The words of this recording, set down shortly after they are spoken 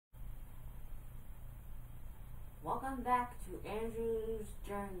Welcome back to Andrew's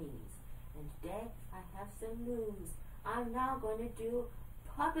Journeys, and today I have some news. I'm now going to do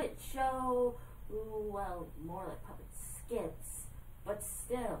puppet show, well, more like puppet skits, but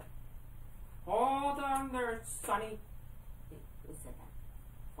still. Hold on there, Sonny. Wait, who said that?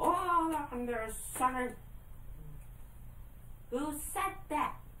 Hold on there, Sonny. Who said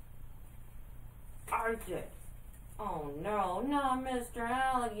that? I did. Oh no, not Mr.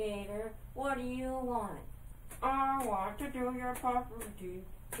 Alligator. What do you want? I want to do your puppet routine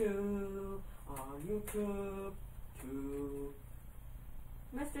too on YouTube too.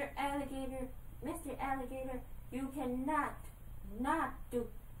 Mr. Alligator, you cannot not do.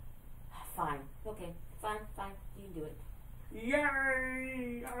 Fine, okay, fine, you can do it.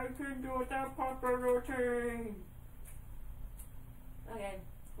 Yay! I can do that puppet routine. Okay,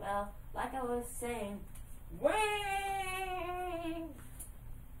 well, like I was saying, Wing!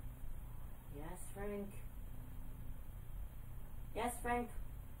 yes, Frank. Yes, Frank.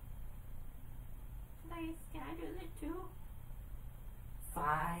 Please, can I do that too?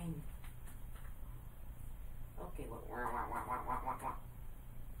 Fine. Okay, what?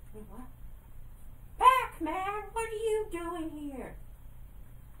 Wait, what? Pac-Man, what are you doing here?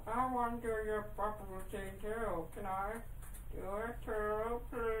 I want to do your puppet routine too. Can I do it too,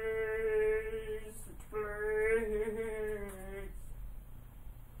 please? Please.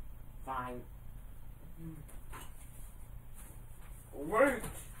 Fine. Wait!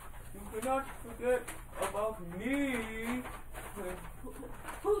 You cannot forget about me.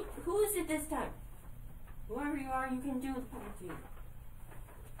 Who is it this time? Whoever you are, you can do the puppet routine.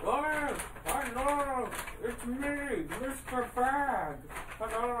 Oh, hello, it's me, Mr. Bag.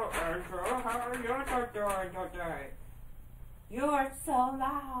 Hello, Andrew. How are you doing today? You are so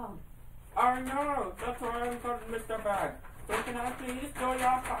loud. I know, that's why I'm called Mr. Bag. So can I please do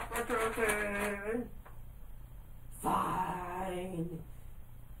your puppet routine? Fine.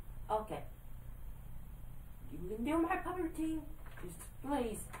 Okay. You can do my puppet routine. Just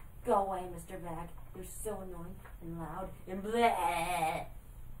please go away, Mr. Bag. You're so annoying and loud and bleh.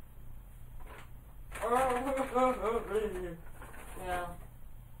 Well,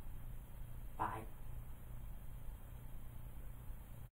 fine.